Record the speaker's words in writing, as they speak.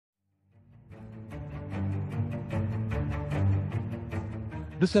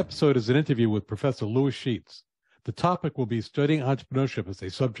This episode is an interview with Professor Lewis Sheats. The topic will be studying entrepreneurship as a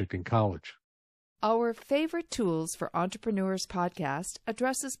subject in college. Our Favorite Tools for Entrepreneurs podcast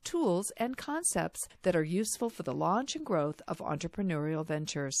addresses tools and concepts that are useful for the launch and growth of entrepreneurial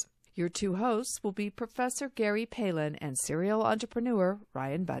ventures. Your two hosts will be Professor Gary Palin and serial entrepreneur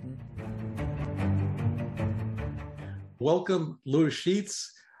Ryan Budden. Welcome, Lewis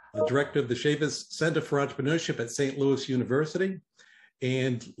Sheats, the director of the Chavis Center for Entrepreneurship at St. Louis University.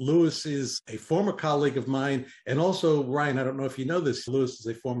 And Lewis is a former colleague of mine. And also, Ryan, I don't know if you know this, Lewis is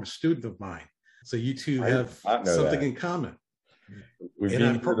a former student of mine. So you two have something in common. We've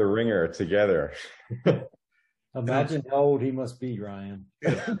been through the ringer together. Imagine how old he must be, Ryan.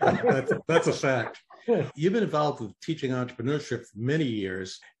 That's a fact. You've been involved with teaching entrepreneurship for many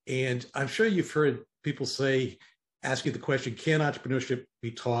years. And I'm sure you've heard people ask you the question, can entrepreneurship be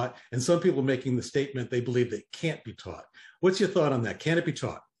taught? And some people making the statement they believe that it can't be taught. What's your thought on that? Can it be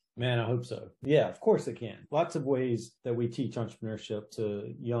taught? Man, I hope so. Yeah, of course it can. Lots of ways that we teach entrepreneurship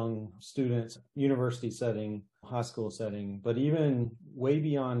to young students, university setting, high school setting, but even way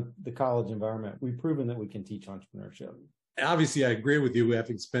beyond the college environment, we've proven that we can teach entrepreneurship. Obviously, I agree with you,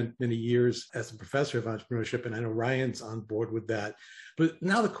 having spent many years as a professor of entrepreneurship, and I know Ryan's on board with that. But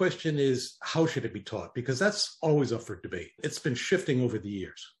now the question is, how should it be taught? Because that's always up for debate. It's been shifting over the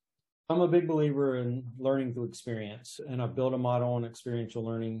years. I'm a big believer in learning through experience, and I've built a model on experiential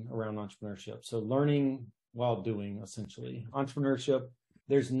learning around entrepreneurship. So learning while doing, essentially. Entrepreneurship,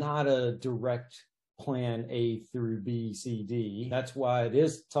 there's not a direct plan A through B, C, D. That's why it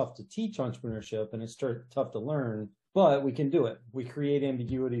is tough to teach entrepreneurship, and it's tough to learn, but we can do it. We create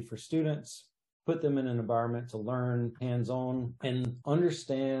ambiguity for students, put them in an environment to learn hands-on and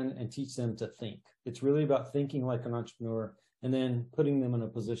understand and teach them to think. It's really about thinking like an entrepreneur and then putting them in a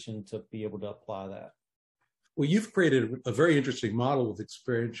position to be able to apply that. Well, you've created a very interesting model with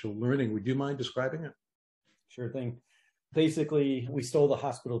experiential learning. Would you mind describing it? Sure thing. Basically, we stole the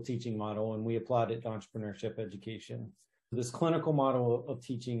hospital teaching model and we applied it to entrepreneurship education. This clinical model of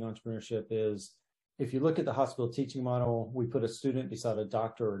teaching entrepreneurship is, if you look at the hospital teaching model, we put a student beside a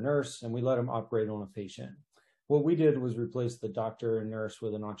doctor or nurse and we let them operate on a patient. What we did was replace the doctor and nurse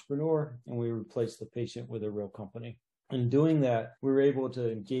with an entrepreneur, and we replaced the patient with a real company. In doing that, we were able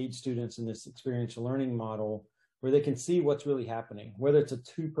to engage students in this experiential learning model where they can see what's really happening. Whether it's a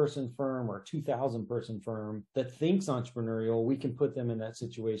 2-person firm or a 2,000-person firm that thinks entrepreneurial, we can put them in that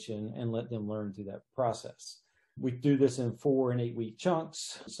situation and let them learn through that process. We do this in 4 and 8 week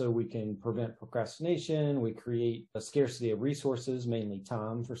chunks so we can prevent procrastination. We create a scarcity of resources, mainly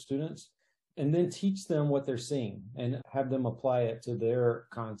time for students, and then teach them what they're seeing and have them apply it to their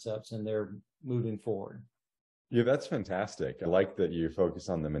concepts and their moving forward. Yeah, that's fantastic. I like that you focus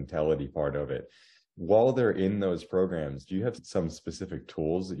on the mentality part of it. While they're in those programs, do you have some specific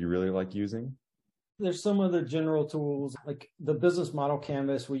tools that you really like using? There's some of the general tools, like the business model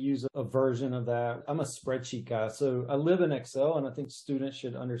canvas. We use a version of that. I'm a spreadsheet guy, so I live in Excel, and I think students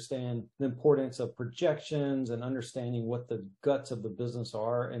should understand the importance of projections and understanding what the guts of the business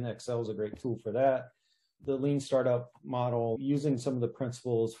are, and Excel is a great tool for that. The lean startup model, using some of the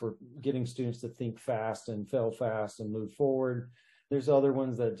principles for getting students to think fast and fail fast and move forward. There's other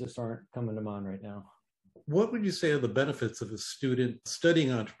ones that just aren't coming to mind right now. What would you say are the benefits of a student studying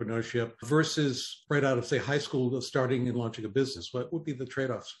entrepreneurship versus right out of, say, high school, starting and launching a business? What would be the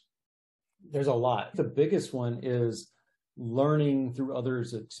trade-offs? There's a lot. The biggest one is learning through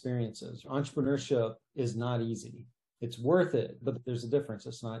others' experiences. Entrepreneurship is not easy. It's worth it, but there's a difference.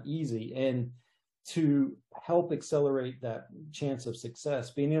 It's not easy. And to help accelerate that chance of success,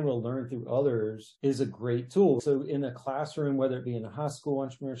 being able to learn through others is a great tool. So in a classroom, whether it be in a high school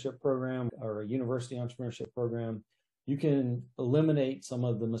entrepreneurship program or a university entrepreneurship program, you can eliminate some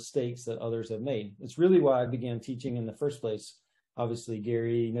of the mistakes that others have made. It's really why I began teaching in the first place. Obviously,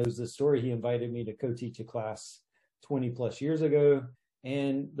 Gary knows this story. He invited me to co-teach a class 20 plus years ago.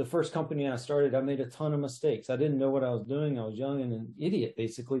 And the first company I started, I made a ton of mistakes. I didn't know what I was doing. I was young and an idiot,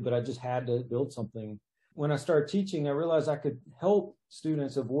 basically, but I just had to build something. When I started teaching, I realized I could help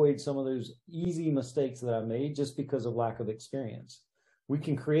students avoid some of those easy mistakes that I made just because of lack of experience. We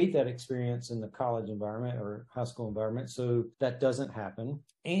can create that experience in the college environment or high school environment so that doesn't happen.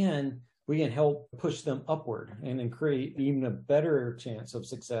 And we can help push them upward and then create even a better chance of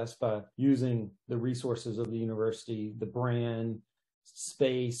success by using the resources of the university, the brand,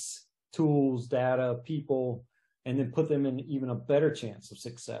 space, tools, data, people, and then put them in even a better chance of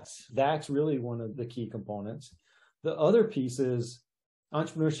success. That's really one of the key components. The other piece is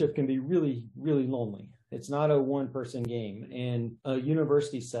entrepreneurship can be really, really lonely. It's not a one-person game, and a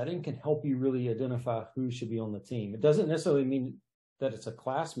university setting can help you really identify who should be on the team. It doesn't necessarily mean that it's a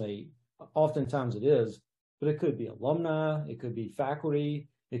classmate. Oftentimes it is, but it could be alumni, it could be faculty,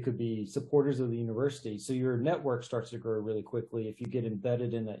 it could be supporters of the university. So your network starts to grow really quickly if you get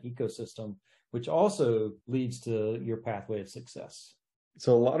embedded in that ecosystem, which also leads to your pathway of success.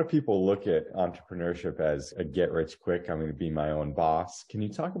 So a lot of people look at entrepreneurship as a get rich quick, I'm going to be my own boss. Can you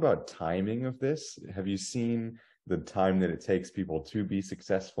talk about timing of this? Have you seen the time that it takes people to be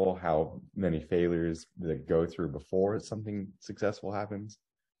successful, how many failures that go through before something successful happens?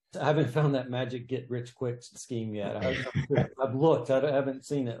 I haven't found that magic get rich quick scheme yet. I've looked, I haven't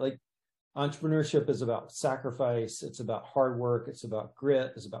seen it. Like, entrepreneurship is about sacrifice. It's about hard work. It's about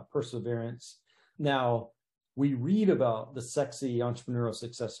grit. It's about perseverance. Now, we read about the sexy entrepreneurial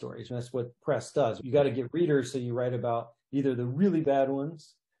success stories, and that's what press does. You got to get readers, so you write about either the really bad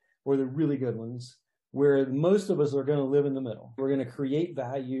ones or the really good ones, where most of us are going to live in the middle. We're going to create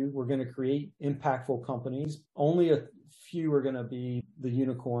value. We're going to create impactful companies. Only a few are going to be the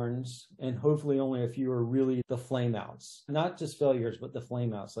unicorns, and hopefully only a few are really the flameouts. Not just failures, but the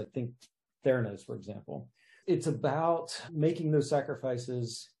flameouts. Like, think Theranos, for example. It's about making those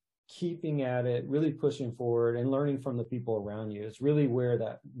sacrifices, keeping at it, really pushing forward, and learning from the people around you. It's really where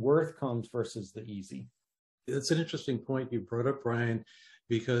that worth comes versus the easy. It's an interesting point you brought up, Brian,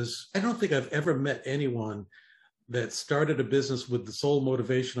 because I don't think I've ever met anyone that started a business with the sole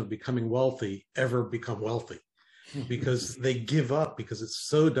motivation of becoming wealthy ever become wealthy. Because they give up, because it's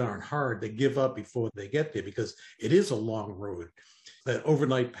so darn hard. They give up before they get there, because it is a long road. That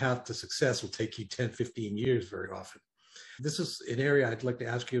overnight path to success will take you 10, 15 years very often. This is an area I'd like to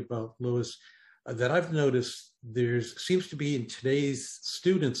ask you about, Lewis, that I've noticed there seems to be in today's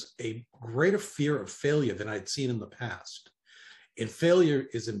students a greater fear of failure than I'd seen in the past. And failure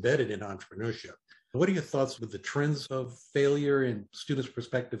is embedded in entrepreneurship. What are your thoughts with the trends of failure and students'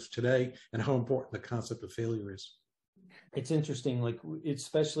 perspectives today, and how important the concept of failure is? It's interesting, like,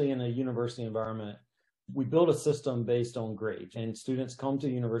 especially in a university environment, we build a system based on grades, and students come to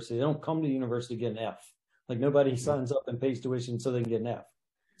university. They don't come to university to get an F. Like, nobody signs up and pays tuition so they can get an F.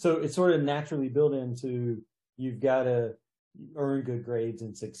 So it's sort of naturally built into, you've got to earn good grades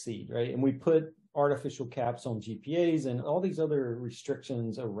and succeed, right? And we put artificial caps on GPAs and all these other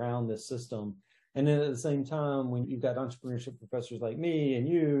restrictions around this system. And then at the same time, when you've got entrepreneurship professors like me and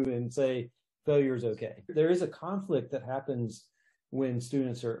you and say, failure is okay. There is a conflict that happens when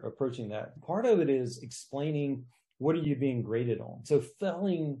students are approaching that. Part of it is explaining, what are you being graded on? So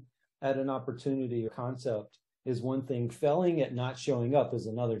failing at an opportunity or concept is one thing. Failing at not showing up is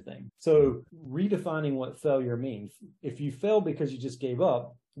another thing. So redefining what failure means. If you fail because you just gave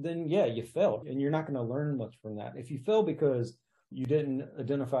up, then yeah, you failed, and you're not going to learn much from that. If you fail because you didn't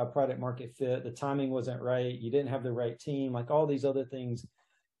identify a product market fit, the timing wasn't right, you didn't have the right team, like all these other things,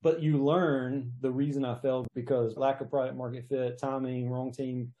 but you learn the reason I failed because lack of product market fit, timing, wrong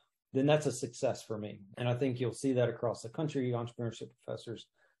team, then that's a success for me. And I think you'll see that across the country. Entrepreneurship professors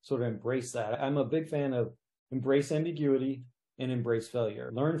sort of embrace that. I'm a big fan of embrace ambiguity and embrace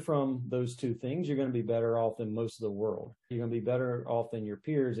failure. Learn from those two things. You're going to be better off than most of the world. You're going to be better off than your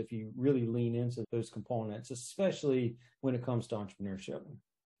peers if you really lean into those components, especially when it comes to entrepreneurship.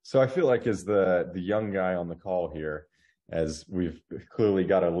 So I feel like, as the young guy on the call here, as we've clearly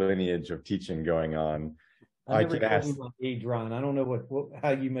got a lineage of teaching going on, I can ask you my age, Ron. I don't know how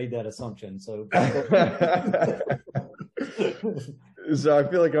you made that assumption. So So I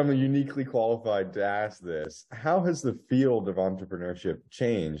feel like I'm uniquely qualified to ask this. How has the field of entrepreneurship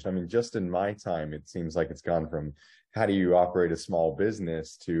changed? I mean, just in my time, it seems like it's gone from how do you operate a small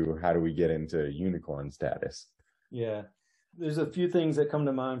business to how do we get into unicorn status? Yeah, there's a few things that come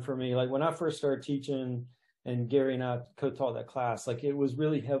to mind for me. Like, when I first started teaching, and Gary and I co-taught that class, like, it was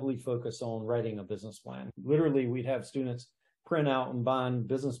really heavily focused on writing a business plan. Literally, we'd have students print out and bind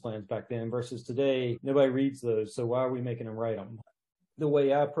business plans back then, versus today, nobody reads those. So why are we making them write them? The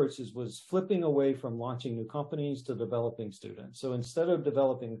way I approached this was flipping away from launching new companies to developing students. So instead of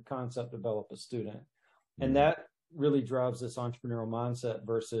developing a concept, develop a student. And that really drives this entrepreneurial mindset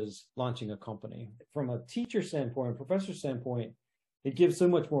versus launching a company. From a teacher standpoint, professor standpoint, it gives so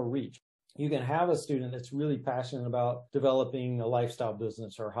much more reach. You can have a student that's really passionate about developing a lifestyle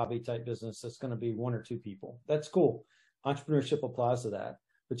business or a hobby type business that's going to be one or two people. That's cool. Entrepreneurship applies to that.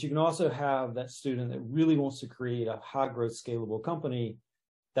 But you can also have that student that really wants to create a high growth, scalable company.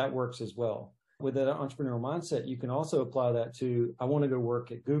 That works as well. With that entrepreneurial mindset, you can also apply that to, I want to go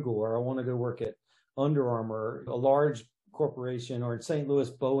work at Google, or I want to go work at Under Armour, a large corporation, or in St. Louis,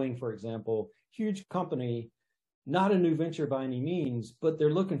 Boeing, for example, huge company, not a new venture by any means, but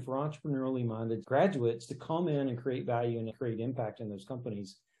they're looking for entrepreneurially minded graduates to come in and create value and create impact in those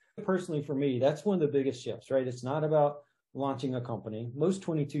companies. Personally, for me, that's one of the biggest shifts, right? It's not about launching a company. Most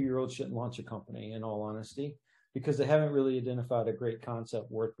 22-year-olds shouldn't launch a company, in all honesty, because they haven't really identified a great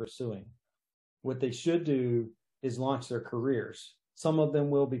concept worth pursuing. What they should do is launch their careers. Some of them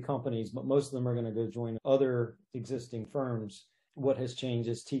will be companies, but most of them are going to go join other existing firms. What has changed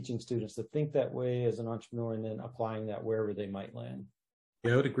is teaching students to think that way as an entrepreneur and then applying that wherever they might land.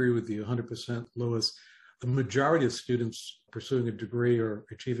 Yeah, I would agree with you 100%, Lewis. The majority of students pursuing a degree or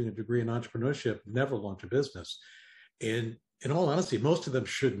achieving a degree in entrepreneurship never launch a business. And in all honesty, most of them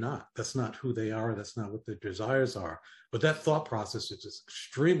should not. That's not who they are. That's not what their desires are. But that thought process is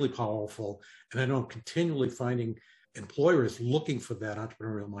extremely powerful. And I know I'm continually finding employers looking for that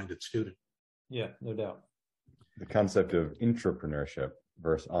entrepreneurial-minded student. Yeah, no doubt. The concept of intrapreneurship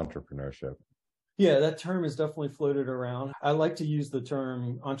versus entrepreneurship. Yeah, that term is definitely floated around. I like to use the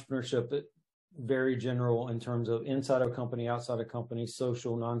term entrepreneurship very general in terms of inside a company, outside a company,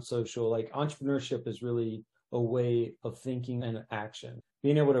 social, non-social. Like entrepreneurship is really a way of thinking and action,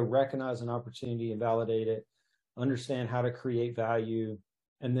 being able to recognize an opportunity and validate it, understand how to create value,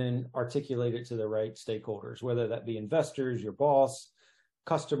 and then articulate it to the right stakeholders, whether that be investors, your boss,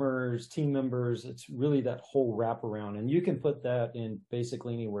 customers, team members. It's really that whole wraparound. And you can put that in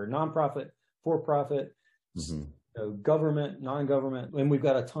basically anywhere, nonprofit, for-profit, government, non-government. And we've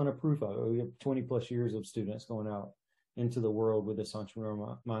got a ton of proof of it. We have 20 plus years of students going out into the world with this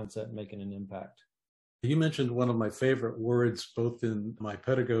entrepreneurial mindset and making an impact. You mentioned one of my favorite words, both in my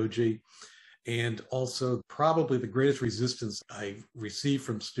pedagogy and also probably the greatest resistance I receive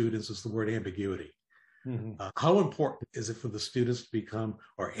from students is the word ambiguity. Mm-hmm. How important is it for the students to become,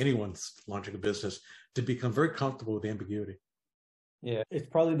 or anyone launching a business, to become very comfortable with ambiguity? Yeah, it's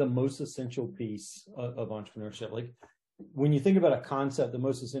probably the most essential piece of entrepreneurship. Like when you think about a concept, the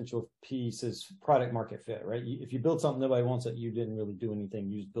most essential piece is product market fit, right? If you build something nobody wants it, you didn't really do anything.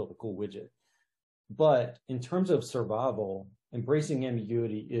 You just built a cool widget. But in terms of survival, embracing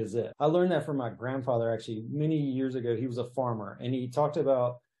ambiguity is it. I learned that from my grandfather, actually, many years ago. He was a farmer, and he talked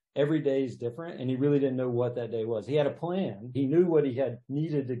about every day is different, and he really didn't know what that day was. He had a plan. He knew what he had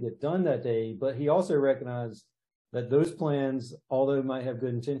needed to get done that day, but he also recognized that those plans, although might have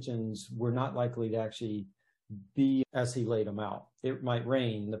good intentions, were not likely to actually be as he laid them out. It might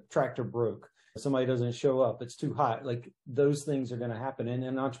rain, the tractor broke, somebody doesn't show up, it's too hot. Like those things are going to happen. And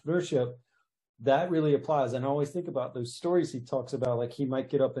in entrepreneurship, that really applies. And I always think about those stories he talks about, like he might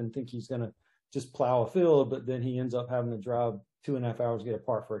get up and think he's going to just plow a field, but then he ends up having to drive 2.5 hours to get a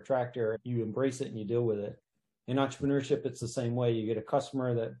part for a tractor. You embrace it and you deal with it. In entrepreneurship, it's the same way. You get a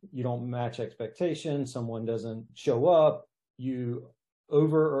customer that you don't match expectations, someone doesn't show up, you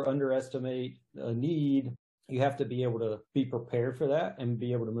over or underestimate a need. You have to be able to be prepared for that and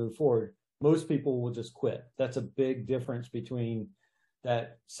be able to move forward. Most people will just quit. That's a big difference between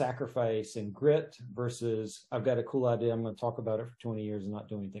that sacrifice and grit versus I've got a cool idea, I'm going to talk about it for 20 years and not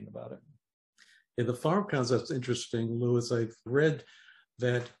do anything about it. Yeah, the farm concept's interesting, Lewis. I've read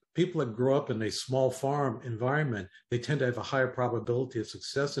that people that grow up in a small farm environment, they tend to have a higher probability of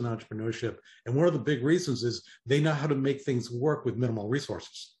success in entrepreneurship. And one of the big reasons is they know how to make things work with minimal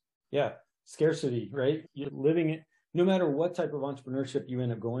resources. Yeah, scarcity, right? You're living it. No matter what type of entrepreneurship you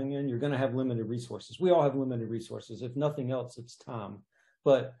end up going in, you're going to have limited resources. We all have limited resources. If nothing else, it's time.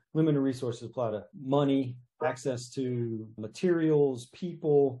 But limited resources apply to money, access to materials,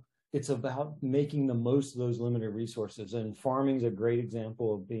 people. It's about making the most of those limited resources. And farming is a great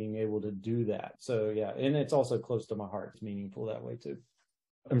example of being able to do that. So, yeah, and it's also close to my heart. It's meaningful that way, too.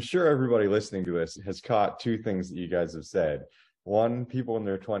 I'm sure everybody listening to this has caught two things that you guys have said. One, people in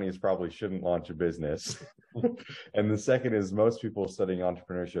their 20s probably shouldn't launch a business. And the second is most people studying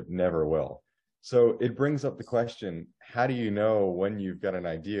entrepreneurship never will. So it brings up the question, how do you know when you've got an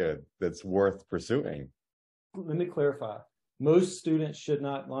idea that's worth pursuing? Let me clarify. Most students should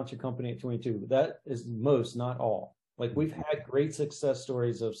not launch a company at 22. That is most, not all. Like we've had great success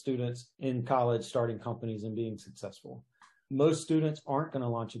stories of students in college starting companies and being successful. Most students aren't going to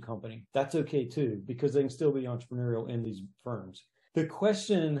launch a company. That's okay too, because they can still be entrepreneurial in these firms. The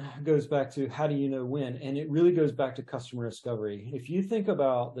question goes back to how do you know when? And it really goes back to customer discovery. If you think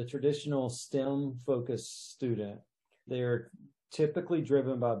about the traditional STEM-focused student, they're typically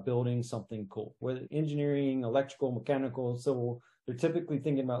driven by building something cool. Whether engineering, electrical, mechanical, civil, they're typically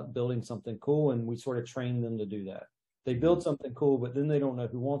thinking about building something cool, and we sort of train them to do that. They build something cool, but then they don't know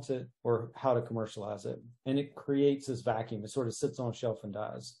who wants it or how to commercialize it. And it creates this vacuum. It sort of sits on a shelf and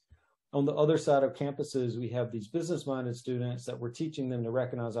dies. On the other side of campuses, we have these business-minded students that we're teaching them to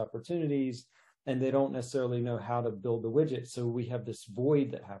recognize opportunities, and they don't necessarily know how to build the widget. So we have this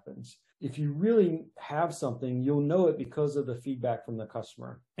void that happens. if you really have something, you'll know it because of the feedback from the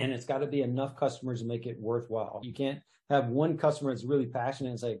customer. And it's got to be enough customers to make it worthwhile. You can't have one customer that's really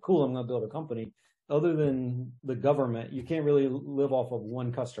passionate and say, cool, I'm going to build a company. Other than the government, you can't really live off of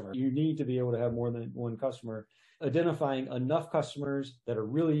one customer. You need to be able to have more than one customer. Identifying enough customers that are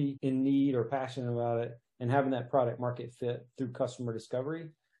really in need or passionate about it and having that product market fit through customer discovery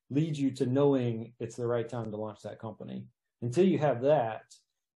leads you to knowing it's the right time to launch that company. Until you have that,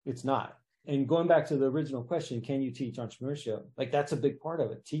 it's not. And going back to the original question, can you teach entrepreneurship? Like, that's a big part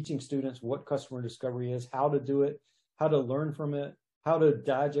of it. Teaching students what customer discovery is, how to do it, how to learn from it, how to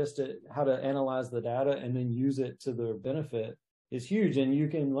digest it, how to analyze the data, and then use it to their benefit is huge. And you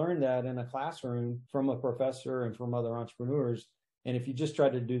can learn that in a classroom from a professor and from other entrepreneurs. And if you just try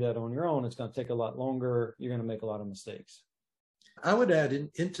to do that on your own, it's going to take a lot longer. You're going to make a lot of mistakes. I would add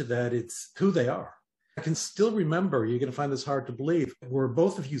into that, it's who they are. I can still remember, you're going to find this hard to believe, where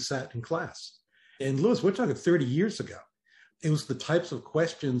both of you sat in class. And Lewis, we're talking 30 years ago. It was the types of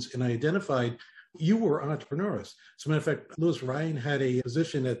questions, and I identified you were entrepreneurs. As a matter of fact, Lewis, Ryan had a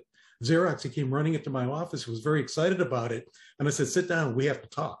position at Xerox. He came running into my office, was very excited about it. And I said, sit down, we have to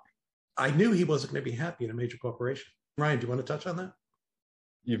talk. I knew he wasn't going to be happy in a major corporation. Ryan, do you want to touch on that?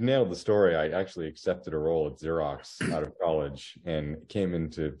 You've nailed the story. I actually accepted a role at Xerox out of college and came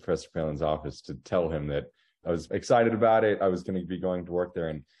into Professor Palin's office to tell him that I was excited about it. I was going to be going to work there.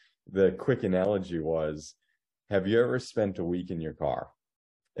 And the quick analogy was, have you ever spent a week in your car?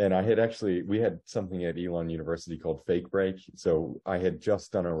 And we had something at Elon University called Fake Break. So I had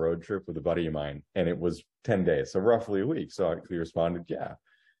just done a road trip with a buddy of mine, and it was 10 days, so roughly a week. So he responded, yeah.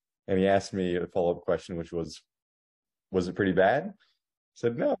 And he asked me a follow-up question, which was it pretty bad? I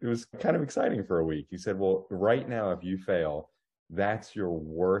said, no, it was kind of exciting for a week. He said, well, right now, if you fail, that's your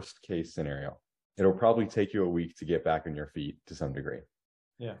worst case scenario. It'll probably take you a week to get back on your feet to some degree.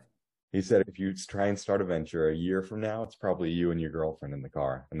 Yeah. He said, if you try and start a venture a year from now, it's probably you and your girlfriend in the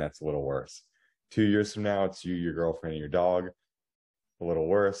car, and that's a little worse. 2 years from now, it's you, your girlfriend, and your dog, a little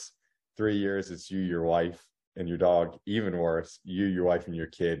worse. 3 years, it's you, your wife, and your dog, even worse. You, your wife, and your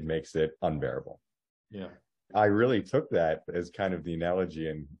kid makes it unbearable. Yeah. I really took that as kind of the analogy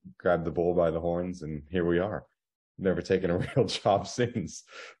and grabbed the bull by the horns, and here we are. Never taken a real job since.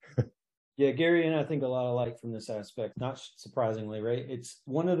 Yeah, Gary and I think a lot alike from this aspect, not surprisingly, right? It's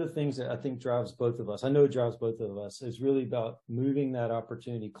one of the things that I think drives both of us. I know it drives both of us. Is really about moving that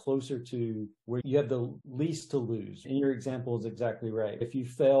opportunity closer to where you have the least to lose. And your example is exactly right. If you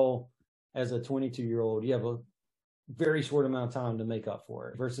fail as a 22-year-old, you have a very short amount of time to make up for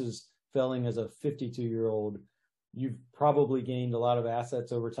it versus failing as a 52-year-old. You've probably gained a lot of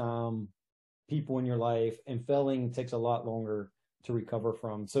assets over time, people in your life, and failing takes a lot longer to recover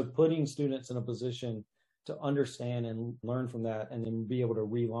from. So putting students in a position to understand and learn from that and then be able to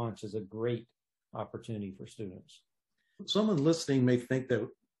relaunch is a great opportunity for students. Someone listening may think that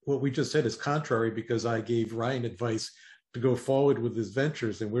what we just said is contrary because I gave Ryan advice to go forward with his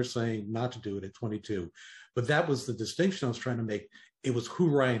ventures and we're saying not to do it at 22. But that was the distinction I was trying to make. It was who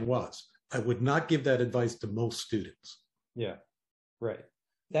Ryan was. I would not give that advice to most students. Yeah, right.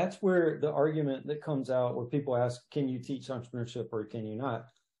 That's where the argument that comes out where people ask, can you teach entrepreneurship or can you not?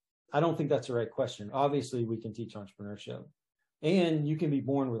 I don't think that's the right question. Obviously, we can teach entrepreneurship and you can be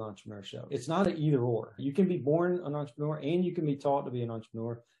born with entrepreneurship. It's not an either or. You can be born an entrepreneur and you can be taught to be an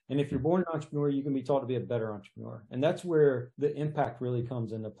entrepreneur. And if you're born an entrepreneur, you can be taught to be a better entrepreneur. And that's where the impact really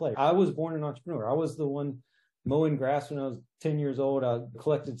comes into play. I was born an entrepreneur. I was the one mowing grass when I was 10 years old. I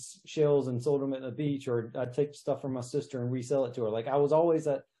collected shells and sold them at the beach, or I'd take stuff from my sister and resell it to her. Like, I was always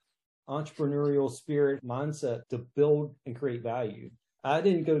that entrepreneurial spirit mindset to build and create value. I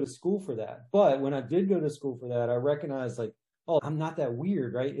didn't go to school for that. But when I did go to school for that, I recognized like, oh, I'm not that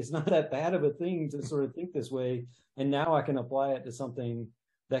weird, right? It's not that bad of a thing to sort of think this way. And now I can apply it to something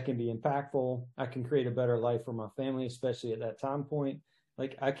that can be impactful. I can create a better life for my family, especially at that time point.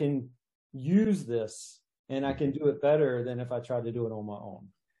 Like, I can use this and I can do it better than if I tried to do it on my own.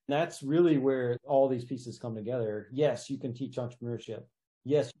 And that's really where all these pieces come together. Yes, you can teach entrepreneurship.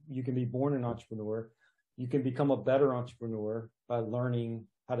 Yes, you can be born an entrepreneur. You can become a better entrepreneur by learning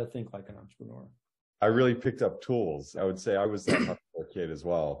how to think like an entrepreneur. I really picked up tools. I would say I was that hustler kid as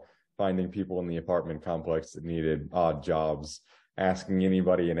well, finding people in the apartment complex that needed odd jobs, asking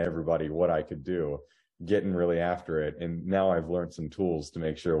anybody and everybody what I could do, getting really after it. And now I've learned some tools to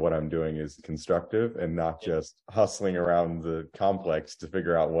make sure what I'm doing is constructive and not just hustling around the complex to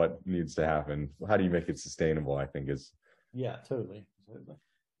figure out what needs to happen. How do you make it sustainable, I think is. Yeah, totally.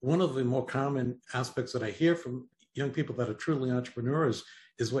 One of the more common aspects that I hear from young people that are truly entrepreneurs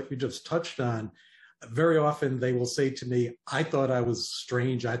is what you just touched on. very often they will say to me, I thought I was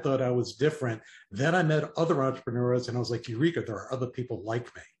strange. I thought I was different. Then I met other entrepreneurs and I was like, Eureka, there are other people like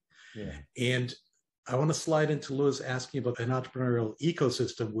me. Yeah. And I want to slide into Lewis asking about an entrepreneurial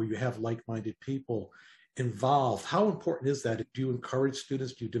ecosystem where you have like-minded people involved. How important is that? Do you encourage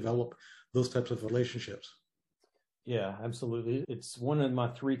students? Do you develop those types of relationships? Yeah, absolutely. It's one of my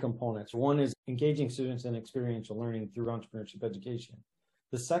three components. One is engaging students in experiential learning through entrepreneurship education.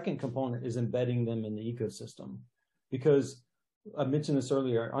 The second component is embedding them in the ecosystem, because I mentioned this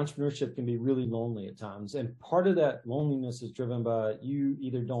earlier, entrepreneurship can be really lonely at times. And part of that loneliness is driven by you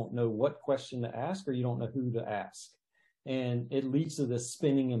either don't know what question to ask or you don't know who to ask. And it leads to this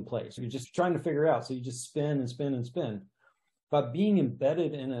spinning in place. You're just trying to figure out. So you just spin and spin and spin. By being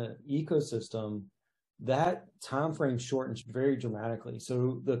embedded in an ecosystem, that time frame shortens very dramatically.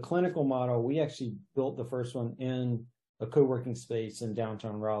 So the clinical model, we actually built the first one in a co-working space in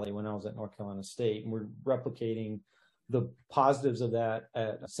downtown Raleigh when I was at North Carolina State. And we're replicating the positives of that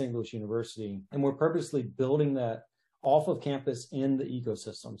at St. Louis University. And we're purposely building that off of campus in the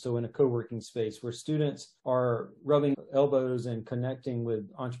ecosystem. So in a co-working space where students are rubbing elbows and connecting with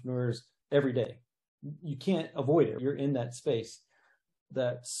entrepreneurs every day. You can't avoid it. You're in that space.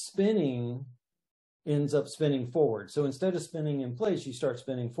 That spinning ends up spinning forward. So instead of spinning in place, you start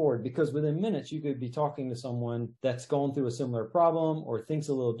spinning forward, because within minutes, you could be talking to someone that's gone through a similar problem or thinks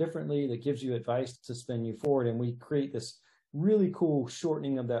a little differently that gives you advice to spin you forward. And we create this really cool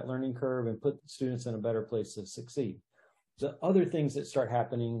shortening of that learning curve and put students in a better place to succeed. The other things that start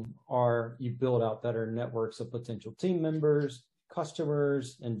happening are you build out better networks of potential team members,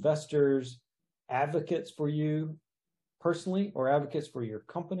 customers, investors, advocates for you personally or advocates for your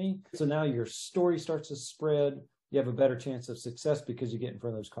company. So now your story starts to spread. You have a better chance of success because you get in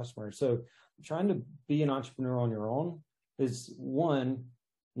front of those customers. So trying to be an entrepreneur on your own is, one,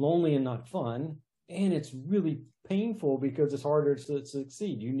 lonely and not fun. And it's really painful because it's harder to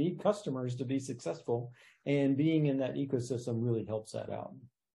succeed. You need customers to be successful. And being in that ecosystem really helps that out.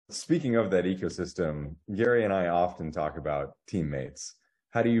 Speaking of that ecosystem, Gary and I often talk about teammates.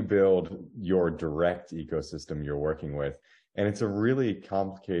 How do you build your direct ecosystem you're working with? And it's a really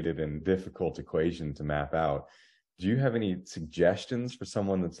complicated and difficult equation to map out. Do you have any suggestions for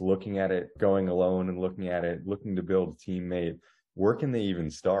someone that's looking at it, going alone and looking at it, looking to build a teammate? Where can they even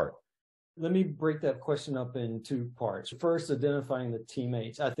start? Let me break that question up in two parts. First, identifying the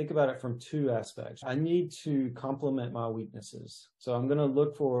teammates. I think about it from two aspects. I need to complement my weaknesses. So I'm going to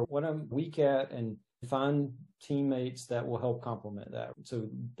look for what I'm weak at and find teammates that will help complement that. So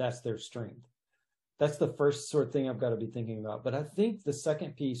that's their strength. That's the first sort of thing I've got to be thinking about. But I think the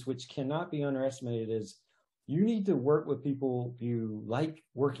second piece, which cannot be underestimated, is you need to work with people you like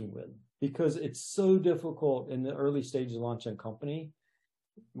working with, because it's so difficult in the early stages of launching a company.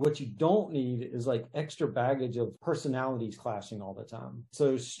 What you don't need is like extra baggage of personalities clashing all the time.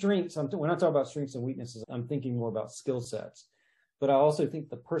 So strengths, when I talk about strengths and weaknesses, I'm thinking more about skill sets. But I also think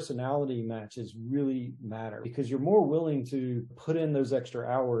the personality matches really matter, because you're more willing to put in those extra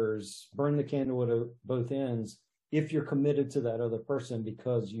hours, burn the candle at both ends, if you're committed to that other person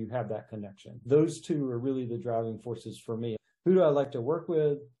because you have that connection. Those two are really the driving forces for me. Who do I like to work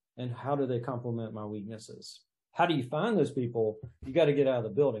with, and how do they complement my weaknesses? How do you find those people? You got to get out of the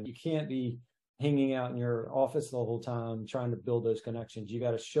building. You can't be hanging out in your office the whole time trying to build those connections. You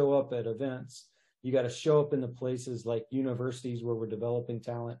got to show up at events. You got to show up in the places like universities where we're developing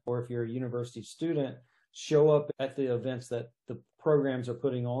talent. Or if you're a university student, show up at the events that the programs are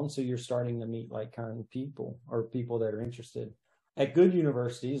putting on. So you're starting to meet like kind of people or people that are interested. At good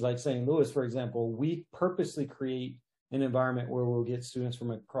universities like St. Louis, for example, we purposely create an environment where we'll get students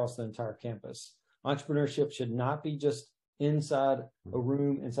from across the entire campus. Entrepreneurship should not be just inside a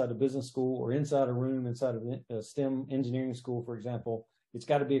room, inside a business school, or inside a room, inside a STEM engineering school, for example. It's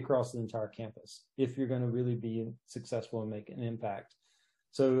got to be across the entire campus if you're going to really be successful and make an impact.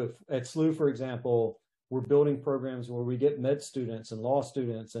 So if at SLU, for example, we're building programs where we get med students and law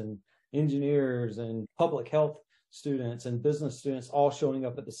students and engineers and public health students and business students all showing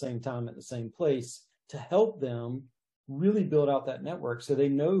up at the same time at the same place to help them really build out that network so they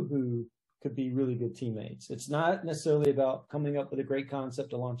know who could be really good teammates. It's not necessarily about coming up with a great concept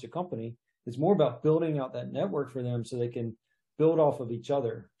to launch a company. It's more about building out that network for them so they can build off of each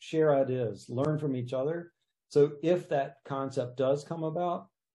other, share ideas, learn from each other. So if that concept does come about,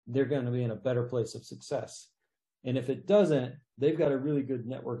 they're going to be in a better place of success. And if it doesn't, they've got a really good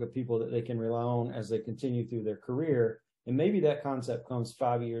network of people that they can rely on as they continue through their career. And maybe that concept comes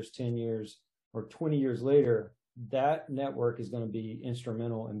 5 years, 10 years, or 20 years later. That network is going to be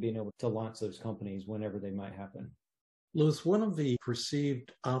instrumental in being able to launch those companies whenever they might happen. Lewis, one of the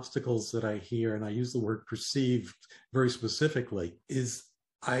perceived obstacles that I hear, and I use the word perceived very specifically, is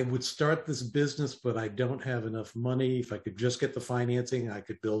I would start this business, but I don't have enough money. If I could just get the financing, I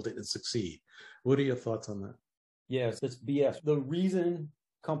could build it and succeed. What are your thoughts on that? Yes, it's BS. The reason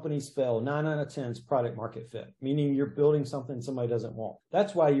companies fail 9 out of 10 is product market fit, meaning you're building something somebody doesn't want.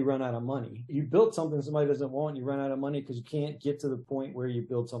 That's why you run out of money. You built something somebody doesn't want, you run out of money because you can't get to the point where you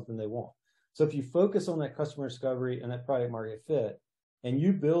build something they want. So if you focus on that customer discovery and that product market fit, and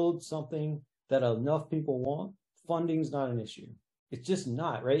you build something that enough people want, funding's not an issue. It's just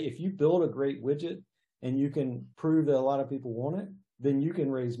not, right? If you build a great widget and you can prove that a lot of people want it, then you can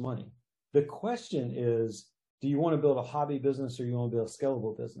raise money. The question is, do you want to build a hobby business or you want to build a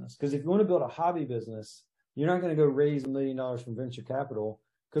scalable business? Because if you want to build a hobby business, you're not going to go raise $1 million from venture capital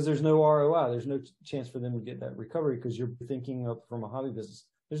because there's no ROI. There's no chance for them to get that recovery because you're thinking up from a hobby business.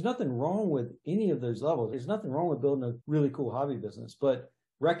 There's nothing wrong with any of those levels. There's nothing wrong with building a really cool hobby business, but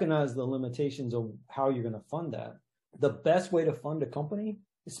recognize the limitations of how you're going to fund that. The best way to fund a company,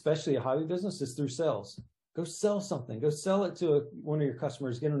 especially a hobby business, is through sales. Go sell something. Go sell it to one of your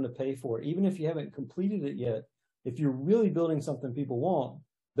customers, get them to pay for it. Even if you haven't completed it yet, if you're really building something people want,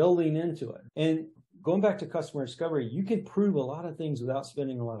 they'll lean into it. And going back to customer discovery, you can prove a lot of things without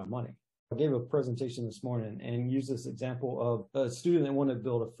spending a lot of money. I gave a presentation this morning and used this example of a student that wanted to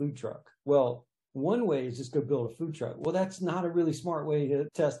build a food truck. Well, one way is just go build a food truck. Well, that's not a really smart way to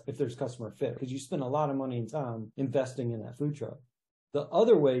test if there's customer fit because you spend a lot of money and time investing in that food truck. The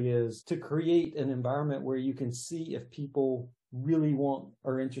other way is to create an environment where you can see if people really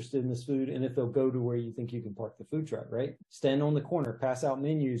are interested in this food and if they'll go to where you think you can park the food truck, right? Stand on the corner, pass out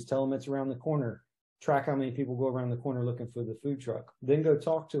menus, tell them it's around the corner, track how many people go around the corner looking for the food truck. Then go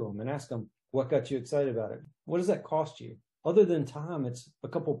talk to them and ask them, what got you excited about it? What does that cost you? Other than time, it's a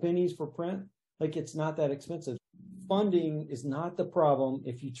couple pennies for print. Like, it's not that expensive. Funding is not the problem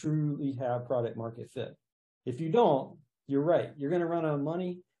if you truly have product market fit. If you don't, you're right. You're going to run out of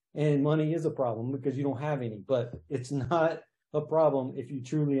money, and money is a problem because you don't have any, but it's not a problem if you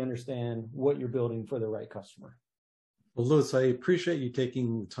truly understand what you're building for the right customer. Well, Lewis, I appreciate you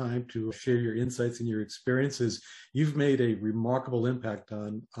taking the time to share your insights and your experiences. You've made a remarkable impact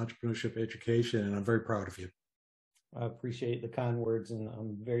on entrepreneurship education, and I'm very proud of you. I appreciate the kind words, and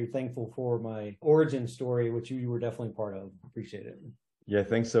I'm very thankful for my origin story, which you were definitely part of. Appreciate it. Yeah,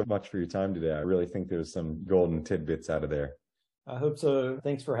 thanks so much for your time today. I really think there's some golden tidbits out of there. I hope so.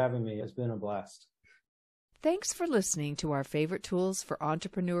 Thanks for having me. It's been a blast. Thanks for listening to our Favorite Tools for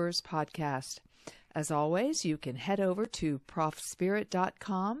Entrepreneurs podcast. As always, you can head over to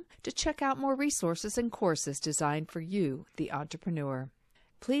profspirit.com to check out more resources and courses designed for you, the entrepreneur.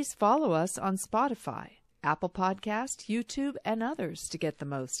 Please follow us on Spotify, Apple Podcast, YouTube, and others to get the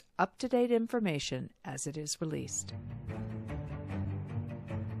most up-to-date information as it is released.